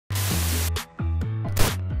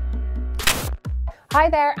Hi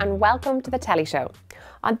there and welcome to the Telly Show.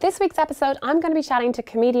 On this week's episode, I'm going to be chatting to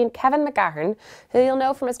comedian Kevin McGahern, who you'll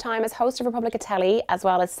know from his time as host of Republic of Telly, as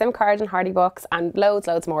well as Sim Card and Hardy Books, and loads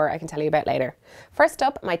more I can tell you about later. First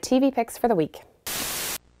up, my TV picks for the week.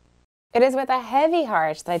 It is with a heavy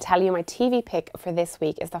heart that I tell you my TV pick for this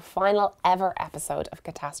week is the final ever episode of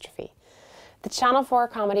Catastrophe. The Channel 4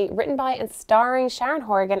 comedy, written by and starring Sharon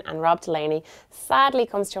Horgan and Rob Delaney, sadly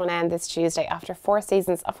comes to an end this Tuesday after 4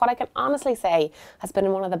 seasons of what I can honestly say has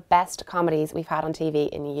been one of the best comedies we've had on TV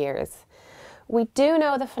in years. We do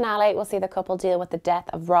know the finale will see the couple deal with the death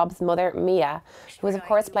of Rob's mother, Mia, who was of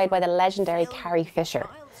course played by the legendary Carrie Fisher.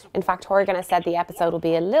 In fact, Horgan has said the episode will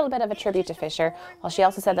be a little bit of a tribute to Fisher, while she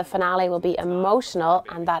also said the finale will be emotional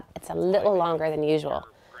and that it's a little longer than usual.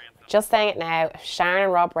 Just saying it now, if Sharon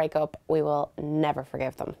and Rob break up, we will never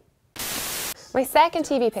forgive them. My second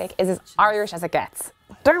TV pick is as Irish as it gets.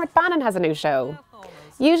 Dermot Bannon has a new show.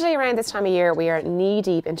 Usually around this time of year, we are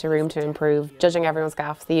knee-deep into Room to Improve, judging everyone's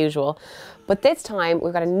gaffes, the usual. But this time,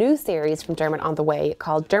 we've got a new series from Dermot on the way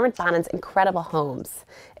called Dermot Bannon's Incredible Homes.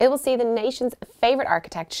 It will see the nation's favourite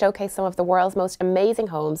architect showcase some of the world's most amazing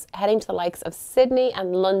homes, heading to the likes of Sydney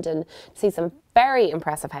and London to see some very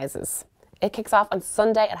impressive houses. It kicks off on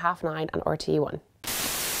Sunday at 9:30 on RTE1.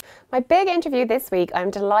 My big interview this week, I'm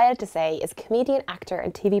delighted to say, is comedian, actor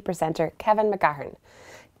and TV presenter Kevin McGahern.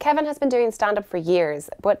 Kevin has been doing stand-up for years,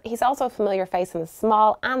 but he's also a familiar face on the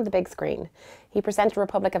small and the big screen. He presented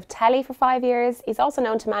Republic of Telly for 5 years. He's also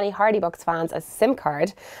known to many Hardy Books fans as Sim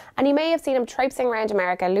Card, and you may have seen him traipsing around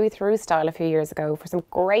America Louis Theroux style a few years ago for some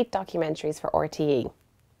great documentaries for RTE.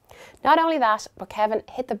 Not only that, but Kevin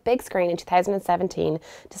hit the big screen in 2017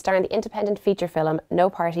 to star in the independent feature film No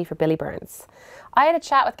Party for Billy Burns. I had a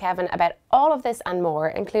chat with Kevin about all of this and more,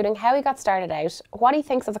 including how he got started out, what he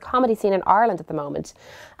thinks of the comedy scene in Ireland at the moment,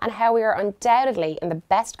 and how we are undoubtedly in the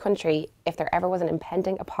best country if there ever was an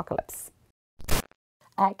impending apocalypse.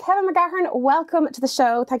 Kevin McGahern, welcome to the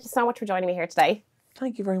show. Thank you so much for joining me here today.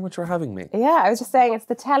 Thank you very much for having me. Yeah, I was just saying, it's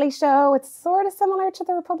the Telly Show. It's sort of similar to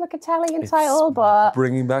the Republic of Telly in title, but...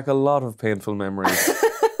 bringing back a lot of painful memories.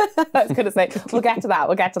 I was going to say, we'll get to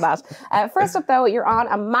that. First up, though, you're on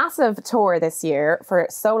a massive tour this year for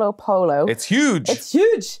Solo Pollo. It's huge. It's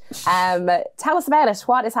huge. Tell us about it.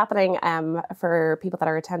 What is happening for people that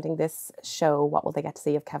are attending this show? What will they get to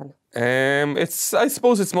see of Kevin? I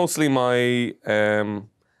suppose it's mostly my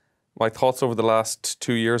thoughts over the last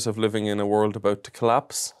 2 years of living in a world about to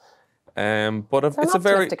collapse. But it's a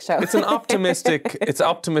very show. It's an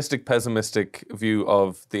optimistic, pessimistic view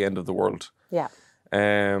of the end of the world. Yeah.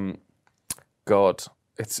 God,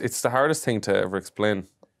 it's the hardest thing to ever explain,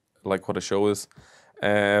 like what a show is.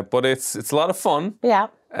 But it's a lot of fun. Yeah.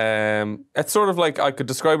 It's sort of like, I could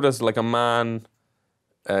describe it as like a man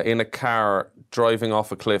in a car driving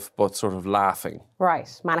off a cliff, but sort of laughing. Right,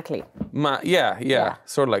 manically. Yeah.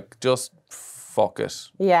 Sort of like, just fuck it.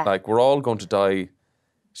 Yeah. Like, we're all going to die.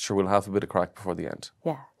 Sure, we'll have a bit of crack before the end.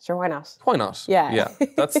 Yeah, sure, why not? Why not? Yeah.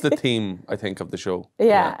 That's the theme, I think, of the show.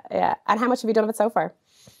 Yeah. And how much have you done of it so far?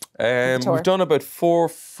 We've done about four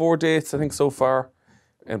dates, I think, so far,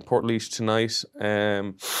 in Portlaoise tonight.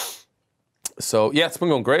 So, yeah, it's been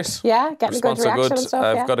going great. Yeah, getting a good reaction and stuff,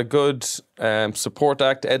 I've got a good support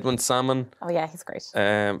act, Edwin Salmon. Oh, yeah, he's great.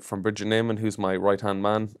 From Bridget Neyman, who's my right-hand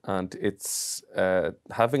man. And it's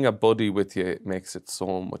having a buddy with you makes it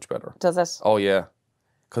so much better. Does it? Oh, yeah.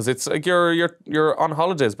 Because it's like you're on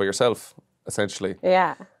holidays by yourself, essentially.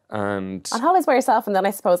 Yeah. And on holidays by yourself, and then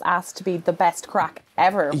I suppose asked to be the best crack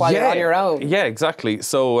ever while you're on your own. Yeah, exactly.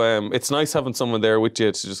 So it's nice having someone there with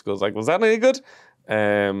you to just go like, was that any good?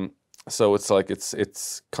 So it's like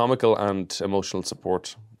it's comical and emotional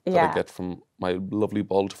support that I get from my lovely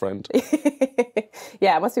bald friend.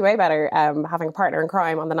 Yeah, it must be way better having a partner in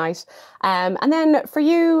crime on the night. And then for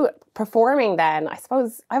you performing then, I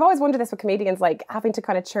suppose, I've always wondered this with comedians, like having to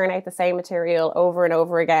kind of churn out the same material over and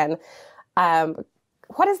over again.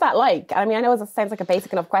 What is that like? I mean, I know it sounds like a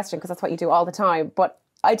basic enough question because that's what you do all the time, but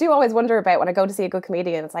I do always wonder about when I go to see a good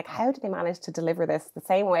comedian, it's like, how do they manage to deliver this the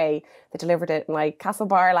same way they delivered it in like Castle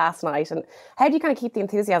Bar last night? And how do you kind of keep the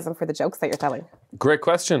enthusiasm for the jokes that you're telling? Great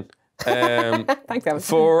question. Thanks,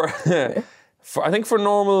 Evan. I think for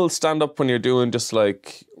normal stand-up, when you're doing just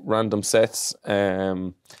like random sets,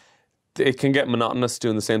 it can get monotonous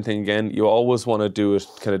doing the same thing again. You always want to do it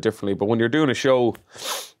kind of differently. But when you're doing a show,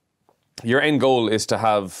 your end goal is to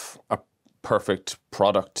have a perfect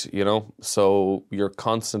product, you know? So you're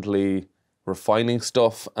constantly refining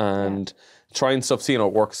stuff and trying stuff, seeing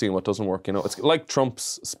what works, seeing what doesn't work, you know? It's like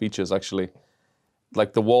Trump's speeches, actually.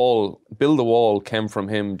 Like the wall, build the wall came from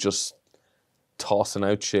him just tossing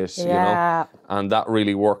out shit, you know? And that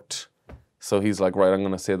really worked. So he's like, right, I'm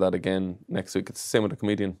going to say that again next week. It's the same with a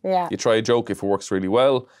comedian. Yeah. You try a joke. If it works really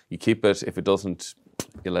well, you keep it. If it doesn't,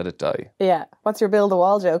 you let it die. Yeah. What's your build a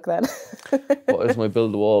wall joke then? What is my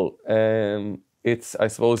build a wall? It's, I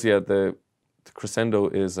suppose, the crescendo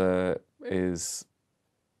is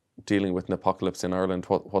dealing with an apocalypse in Ireland,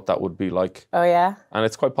 what that would be like. Oh, yeah? And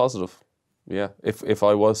it's quite positive. Yeah. If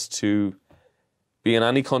I was to be in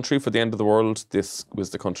any country for the end of the world, this was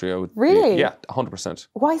the country I would Really? be. Yeah, 100%.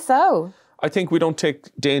 Why so? I think we don't take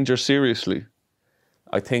danger seriously.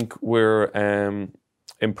 I think we're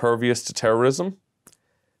impervious to terrorism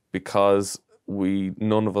because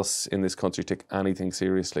none of us in this country take anything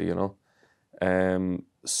seriously, you know.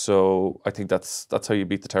 So I think that's how you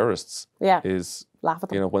beat the terrorists. Yeah. Is Laugh at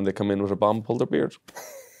them. you know, when they come in with a bomb, pull their beard.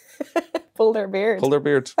 Pull their beard. Pull their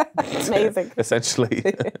beard. Amazing. Essentially.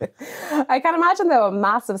 I can imagine, though, a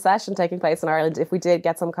massive session taking place in Ireland if we did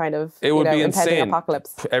get some kind of It would be impending insane.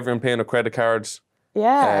 apocalypse. Everyone paying a credit card.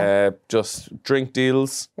 Yeah. Just drink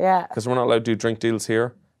deals. Yeah. Because we're not allowed to do drink deals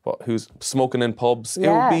here. But who's smoking in pubs? Yeah.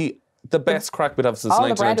 It would be the best crack we'd have since All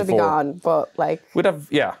the bread would be 1994. gone, but like... We'd have,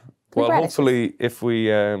 yeah. Well, bread hopefully, if we,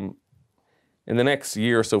 in the next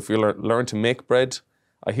year or so, if we learn to make bread,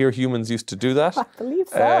 I hear humans used to do that. I believe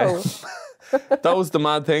so. That was the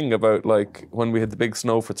mad thing about, like, when we had the big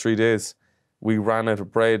snow for 3 days, we ran out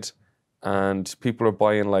of bread and people are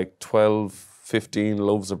buying like 12, 15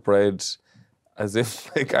 loaves of bread as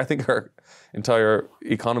if, like, I think our entire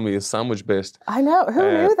economy is sandwich based. I know.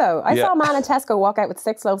 Who knew, though? I saw a man in Tesco walk out with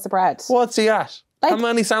 6 loaves of bread. What's he at? Like, how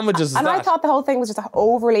many sandwiches is and that? I thought the whole thing was just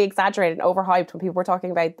overly exaggerated and overhyped when people were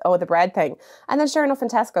talking about, the bread thing. And then sure enough in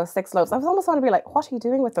Tesco, 6 loaves. I was almost want to be like, what are you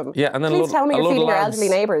doing with them? Yeah, and then Please tell me you're feeding your elderly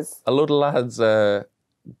neighbours. A load of lads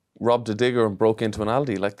robbed a digger and broke into an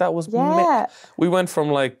Aldi. Like, that was... Yeah. We went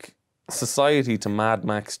from, like, Society to Mad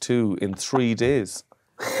Max 2 in 3 days.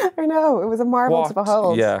 I know. It was a marvel to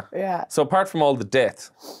behold. Yeah. Yeah. So apart from all the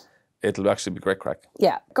death, it'll actually be great crack.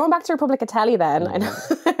 Yeah. Going back to Republic of Telly then, I know,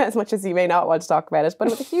 as much as you may not want to talk about it, but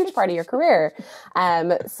it was a huge part of your career.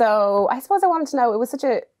 So I suppose I wanted to know, it was such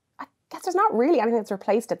a... I guess there's not really anything that's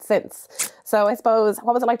replaced it since. So I suppose,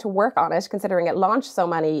 what was it like to work on it, considering it launched so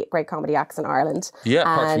many great comedy acts in Ireland? Yeah,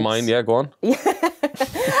 apart from mine. Yeah, go on.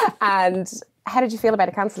 And how did you feel about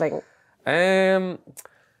it cancelling?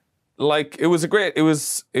 Like, it was a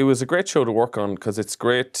great show to work on because it's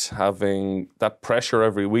great having that pressure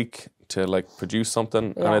every week to, like, produce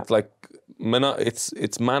something. Yeah. And it's like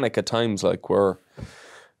it's manic at times, like, where,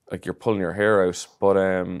 like, you're pulling your hair out.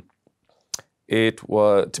 But it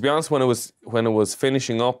was, to be honest, when it was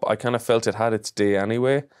finishing up, I kind of felt it had its day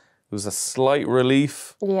anyway. It was a slight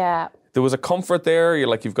relief. Yeah. There was a comfort there.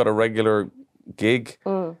 You've got a regular gig.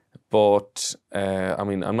 But I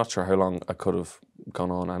mean, I'm not sure how long I could have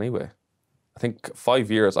gone on anyway. I think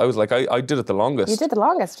 5 years. I was like, I did it the longest. You did the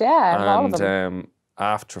longest, yeah, out of all of them. And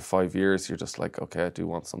after 5 years, you're just like, okay, I do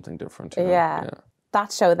want something different. You know? Yeah.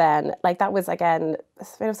 That show then, like, that was, again,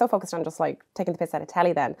 I was so focused on just, like, taking the piss out of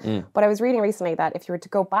telly then. But I was reading recently that if you were to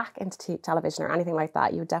go back into television or anything like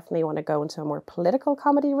that, you would definitely want to go into a more political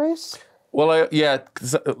comedy route. Well,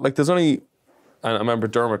 like, there's only, and I remember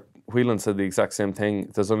Dermot Whelan said the exact same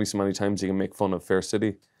thing. There's only so many times you can make fun of Fair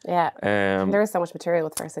City. Yeah. There is so much material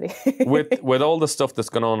with Fair City. with all the stuff that's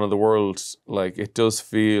going on in the world, like, it does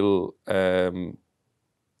feel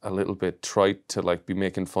a little bit trite to, like, be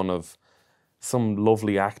making fun of some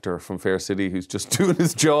lovely actor from Fair City who's just doing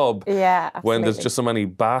his job. Yeah, absolutely. When there's just so many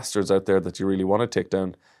bastards out there that you really want to take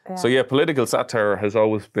down. Yeah. So yeah, political satire has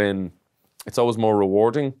always been, it's always more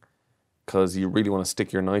rewarding because you really want to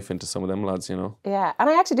stick your knife into some of them lads, you know? Yeah, and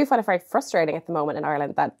I actually do find it very frustrating at the moment in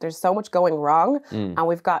Ireland that there's so much going wrong and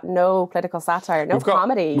we've got no political satire, no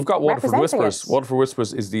comedy. We've got Waterford Whispers. Waterford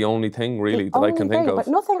Whispers is the only thing really that I can think of. But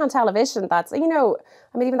nothing on television that's, you know,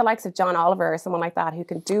 I mean, even the likes of John Oliver or someone like that who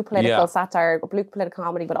can do political satire, political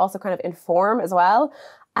comedy, but also kind of inform as well.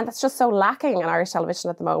 And that's just so lacking in Irish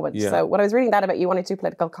television at the moment. Yeah. So when I was reading that about you wanting to do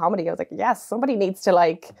political comedy, I was like, yes, somebody needs to,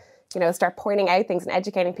 like, you know, start pointing out things and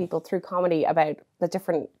educating people through comedy about the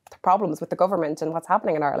different problems with the government and what's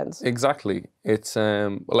happening in Ireland. Exactly. It's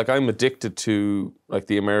like, I'm addicted to, like,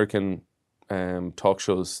 the American talk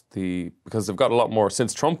shows, because they've got a lot more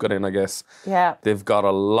since Trump got in, I guess. Yeah. They've got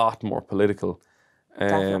a lot more political.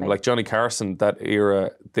 Like Johnny Carson, that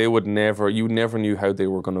era, you never knew how they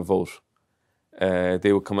were going to vote.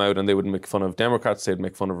 They would come out and they would make fun of Democrats, they'd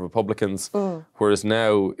make fun of Republicans. Whereas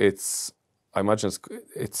now I imagine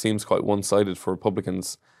it seems quite one-sided for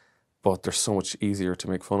Republicans, but they're so much easier to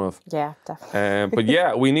make fun of. Yeah, definitely. But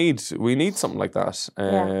yeah, we need something like that.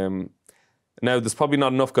 Now, there's probably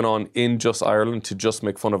not enough going on in just Ireland to just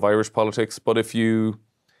make fun of Irish politics, but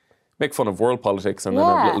make fun of world politics and then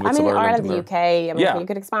have little bits of Ireland Ireland, in the there. UK. I mean, you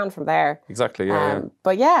could expand from there. Exactly. Yeah.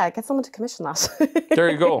 But yeah, get someone to commission that. There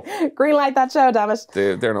you go. Green light that show, damn it.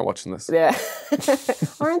 They're not watching this. Yeah.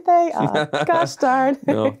 Aren't they? Oh, gosh darn.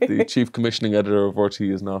 No, the chief commissioning editor of RT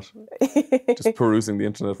is not. Just perusing the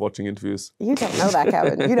internet, watching interviews. You don't know that,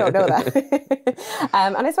 Kevin. You don't know that.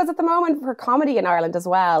 And I suppose at the moment for comedy in Ireland as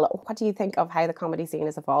well, what do you think of how the comedy scene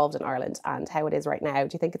has evolved in Ireland and how it is right now?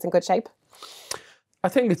 Do you think it's in good shape? I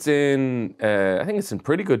think it's in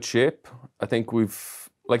pretty good shape. I think we've,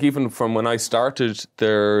 like, even from when I started,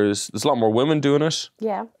 there's a lot more women doing it.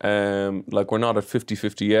 Yeah. Like, we're not at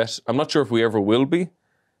 50-50 yet. I'm not sure if we ever will be,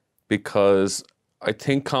 because I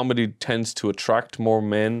think comedy tends to attract more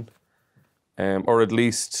men, or at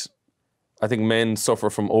least I think men suffer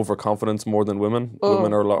from overconfidence more than women.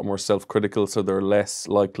 Women are a lot more self-critical, so they're less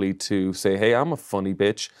likely to say, hey, I'm a funny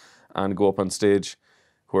bitch, and go up on stage.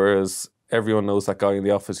 Whereas everyone knows that guy in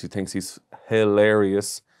the office who thinks he's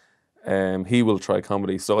hilarious. He will try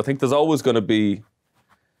comedy. So I think there's always going to be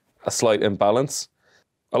a slight imbalance.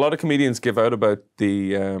 A lot of comedians give out about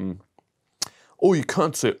the, you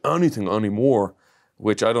can't say anything anymore,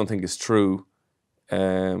 which I don't think is true.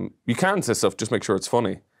 You can say stuff, just make sure it's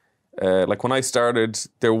funny. Like when I started,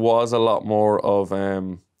 there was a lot more of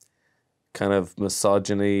kind of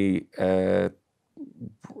misogyny, kind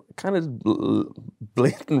of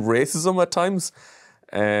blatant racism at times.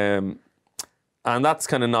 And that's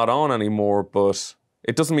kind of not on anymore, but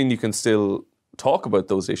it doesn't mean you can still talk about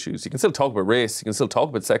those issues. You can still talk about race, you can still talk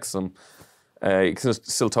about sexism, you can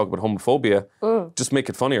still talk about homophobia, just make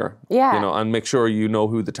it funnier, and make sure you know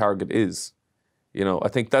who the target is. I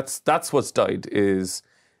think that's what's died, is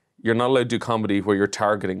you're not allowed to do comedy where you're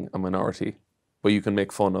targeting a minority, but you can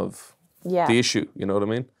make fun of the issue, you know what I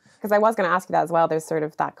mean? Because I was going to ask you that as well. There's sort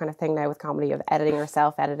of that kind of thing now with comedy of editing or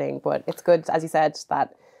self-editing, but it's good, as you said,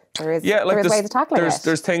 that there is ways of tackling it.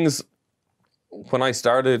 There's things, when I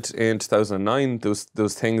started in 2009,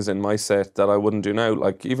 those things in my set that I wouldn't do now,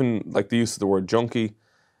 like even like the use of the word junkie,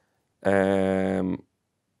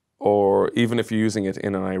 or even if you're using it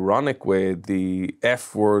in an ironic way, the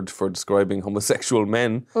F word for describing homosexual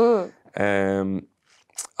men, I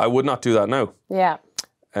would not do that now. Yeah.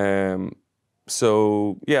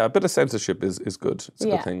 So, yeah, a bit of censorship is good. It's a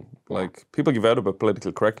good thing. Like, people give out about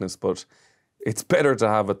political correctness, but it's better to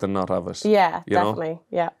have it than not have it. Yeah, you definitely. know?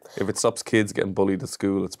 Yeah. If it stops kids getting bullied at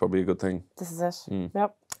school, it's probably a good thing. This is it.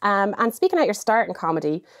 Yep. And speaking at your start in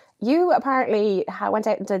comedy, you apparently went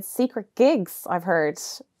out and did secret gigs, I've heard,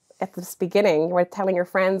 at the beginning. You were telling your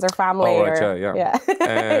friends or family. Oh, right, yeah.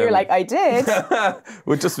 You're like, I did. I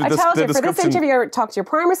told you, for this interview, talk to your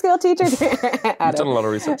primary school teachers. You've done a lot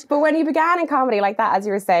of research. But when you began in comedy like that, as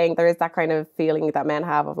you were saying, there is that kind of feeling that men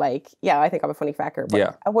have of like, I think I'm a funny fecker.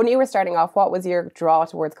 But when you were starting off, what was your draw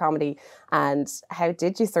towards comedy, and how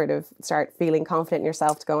did you sort of start feeling confident in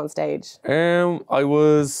yourself to go on stage?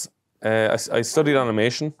 I studied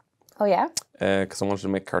animation. Oh, yeah? Because I wanted to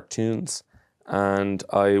make cartoons. And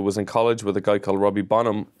I was in college with a guy called Robbie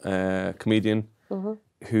Bonham, a comedian, who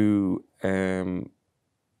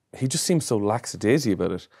he just seemed so lackadaisy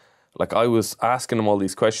about it. Like, I was asking him all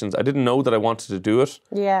these questions. I didn't know that I wanted to do it.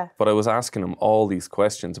 Yeah. But I was asking him all these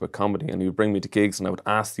questions about comedy, and he would bring me to gigs, and I would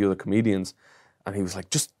ask the other comedians, and he was like,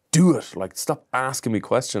 just do it. Like, stop asking me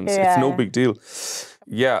questions. It's no big deal.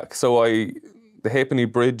 Yeah, so the Halfpenny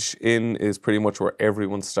Bridge Inn is pretty much where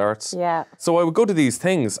everyone starts. Yeah. So I would go to these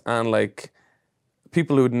things, and like,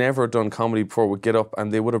 people who had never done comedy before would get up,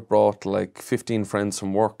 and they would have brought like 15 friends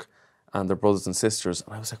from work and their brothers and sisters.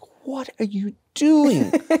 And I was like, what are you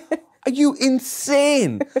doing? Are you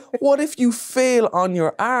insane? What if you fail on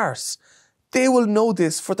your arse? They will know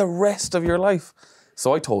this for the rest of your life.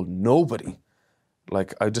 So I told nobody.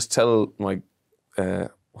 Like, I just tell my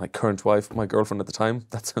current wife, my girlfriend at the time.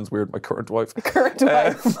 That sounds weird, my current wife. Current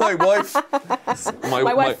wife. My wife.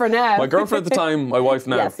 My wife for now. My girlfriend at the time, my wife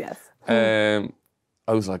now. Yes.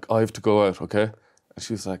 I was like, I have to go out, okay? And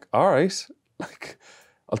she was like, all right. Like,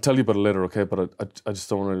 I'll tell you about it later, okay? But I just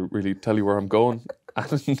don't want to really tell you where I'm going.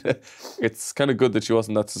 And it's kind of good that she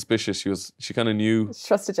wasn't that suspicious. She kind of knew.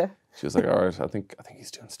 Trusted you. She was like, all right, I think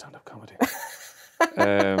he's doing stand-up comedy.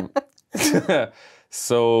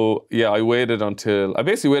 So, yeah, I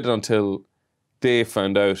basically waited until they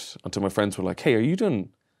found out, until my friends were like, hey, are you doing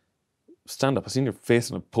stand-up? I seen your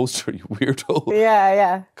face on a poster, you weirdo.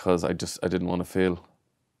 Yeah. Because I didn't want to fail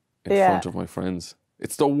in front of my friends.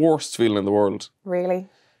 It's the worst feeling in the world. Really?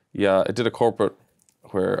 Yeah, I did a corporate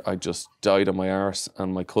where I just died on my arse,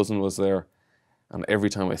 and my cousin was there, And every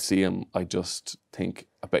time I see him, I just think,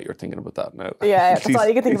 I bet you're thinking about that now. Yeah, that's all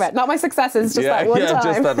you can think about. Not my successes, just that one time. Yeah,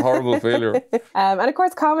 just that horrible failure. And of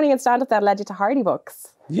course, comedy and stand-up that led you to Hardy Books.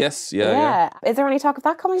 Yes, yeah. Is there any talk of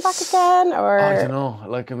that coming back again? Or I don't know.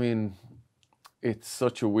 Like, I mean, it's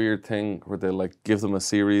such a weird thing where they like give them a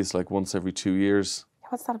series like once every 2 years.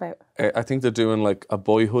 What's that about? I think they're doing like a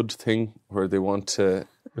boyhood thing where they want to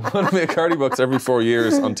make Hardy Books every 4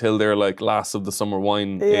 years until they're like last of the summer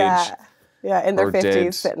wine age. Yeah, in their 50s,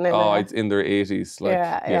 dead. sitting in it's in their 80s. Like,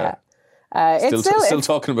 yeah. Still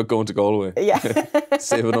talking about going to Galway. Yeah.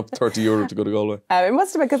 Saving up €30 to go to Galway. It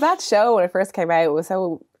must have been, because that show, when it first came out, was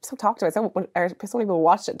so talked about. So many people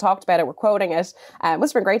watched it, talked about it, were quoting it. It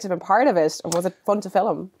must have been great to have been part of it. And was it fun to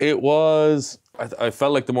film? It was. I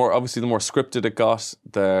felt like the more scripted it got,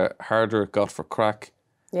 the harder it got for crack.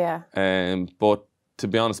 Yeah. But to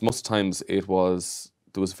be honest, most times there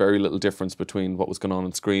was very little difference between what was going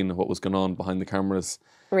on screen and what was going on behind the cameras.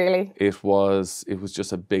 Really? It was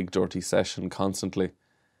just a big dirty session constantly.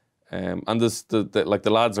 And there's the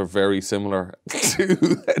lads are very similar to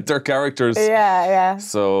their characters. Yeah.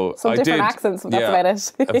 So some different accents, but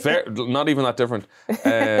that's about it. Not even that different.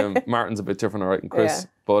 Martin's a bit different, all right, and Chris. Yeah.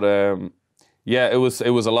 But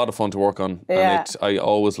it was a lot of fun to work on. Yeah. And I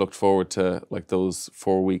always looked forward to like those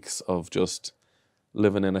 4 weeks of just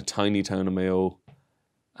living in a tiny town of Mayo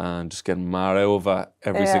and just getting mad over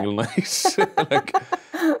every single night.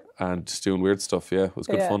 And just doing weird stuff, yeah. It was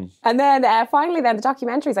good fun. And then finally the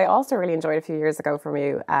documentaries I also really enjoyed a few years ago from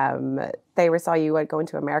you. Saw you going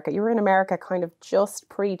to America. You were in America kind of just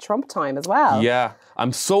pre-Trump time as well. Yeah.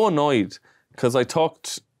 I'm so annoyed because we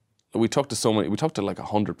talked to like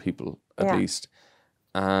 100 people at least.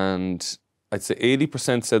 And I'd say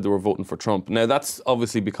 80% said they were voting for Trump. Now that's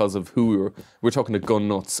obviously because of who we were. We're talking to gun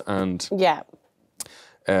nuts and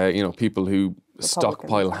people who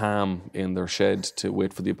stockpile ham in their shed to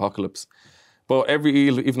wait for the apocalypse. But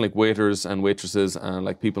even like waiters and waitresses and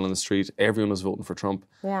like people in the street, everyone was voting for Trump.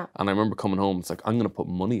 Yeah. And I remember coming home, it's like, I'm going to put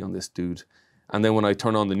money on this dude. And then when I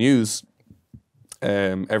turn on the news,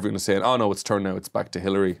 everyone was saying, oh no, it's turned now, it's back to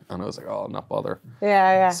Hillary. And I was like, oh, not bother.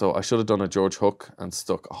 Yeah. So I should have done a George Hook and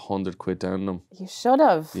stuck £100 down them. You should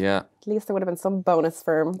have. Yeah. At least there would have been some bonus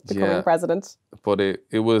for becoming president. But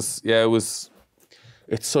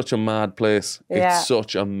it's such a mad place. Yeah. It's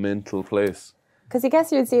such a mental place. Because I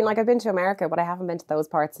guess you'd seen, like, I've been to America, but I haven't been to those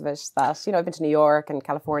parts of it that, I've been to New York and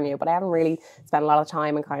California, but I haven't really spent a lot of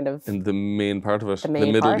time in kind of... In the main part of it. The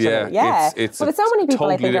middle, part of it. Yeah. It's but so many people,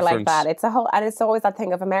 totally I think, different. are like that. It's a whole... And it's always that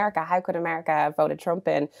thing of America. How could America have voted Trump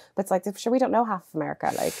in? But it's like, sure, we don't know half of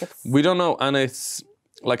America. Like, it's... We don't know. And it's...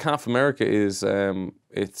 Like, half America is...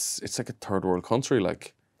 It's like a third world country,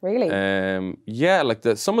 like... Really?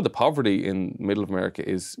 Like some of the poverty in middle of America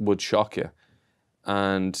would shock you.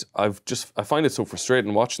 And I find it so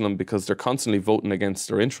frustrating watching them because they're constantly voting against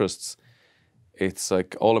their interests. It's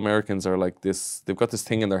like all Americans are like this, they've got this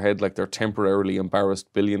thing in their head like they're temporarily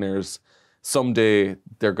embarrassed billionaires. Someday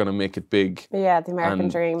they're going to make it big. Yeah, the American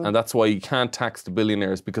dream. And that's why you can't tax the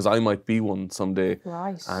billionaires because I might be one someday.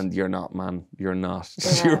 Right. And you're not, man. You're not.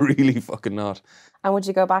 You're really fucking not. And would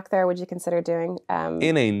you go back there? Would you consider doing...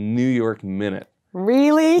 In a New York minute.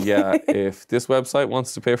 Really? Yeah, if this website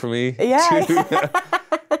wants to pay for me to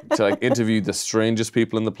like interview the strangest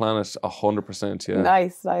people on the planet, 100%, yeah.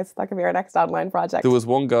 Nice. That could be our next online project. There was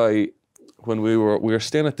one guy when we were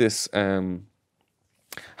staying at this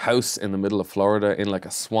house in the middle of Florida in like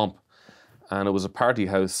a swamp, and it was a party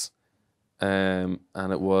house, and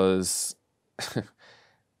it was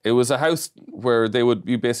it was a house where you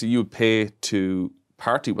would pay to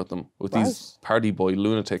party with them, with these party boy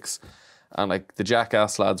lunatics. And like the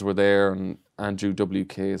Jackass lads were there, and Andrew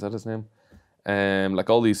WK, is that his name? Like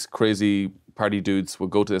all these crazy party dudes would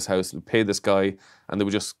go to this house and pay this guy, and they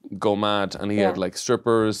would just go mad. And he had like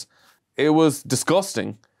strippers. It was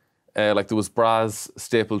disgusting. Like there was bras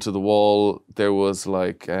stapled to the wall. There was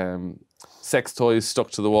like sex toys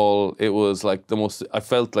stuck to the wall. It was like I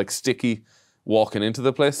felt like sticky walking into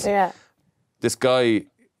the place. Yeah. This guy,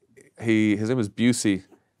 his name was Busey.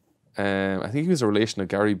 I think he was a relation of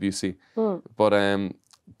Gary Busey. But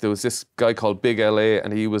there was this guy called Big LA,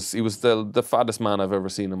 and he was the fattest man I've ever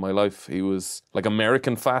seen in my life. He was like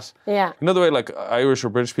American fat. Yeah. Another way, like Irish or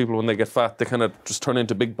British people, when they get fat, they kind of just turn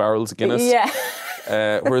into big barrels of Guinness. Yeah.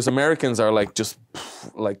 Whereas Americans are like just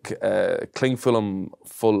like cling film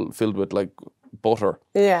filled with like butter.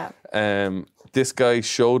 Yeah. This guy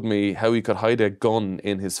showed me how he could hide a gun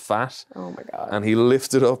in his fat. Oh my God. And he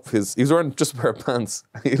lifted up he was wearing just a pair of pants.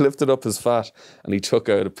 He lifted up his fat and he took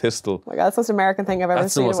out a pistol. Oh my God, that's the most American thing I've ever seen.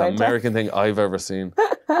 That's the most American thing I've ever seen.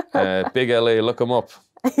 Big LA, look him up.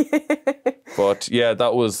 But yeah,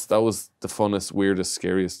 that was the funnest, weirdest,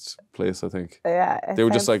 scariest place, I think. Yeah. They were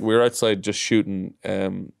just like, we were outside just shooting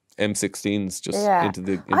M16s just into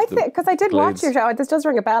the I think, because I did watch glades. your show, this does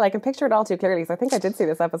ring a bell. I can picture it all too clearly, so I think I did see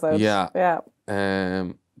this episode. Yeah. Yeah.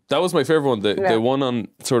 That was my favourite one. The one on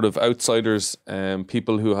sort of outsiders,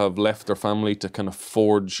 people who have left their family to kind of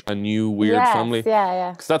forge a new weird family.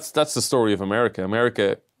 Yeah. Because that's the story of America.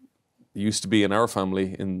 America used to be in our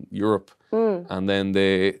family in Europe. And then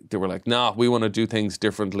they were like, nah, we want to do things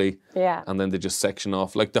differently. Yeah. And then they just section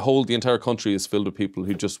off. Like the entire country is filled with people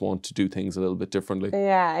who just want to do things a little bit differently.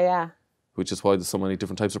 Yeah. Which is why there's so many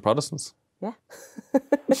different types of Protestants. Yeah.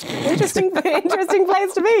 Interesting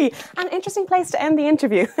place to be. An interesting place to end the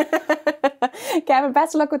interview. Kevin,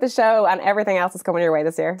 best of luck with the show and everything else that's coming your way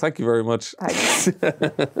this year. Thank you very much. Thanks.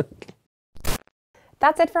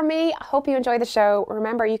 That's it from me. I hope you enjoy the show.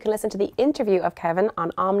 Remember, you can listen to the interview of Kevin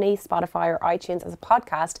on Omni, Spotify or iTunes as a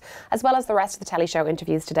podcast, as well as the rest of the Telly Show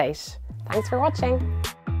interviews to date. Thanks for watching.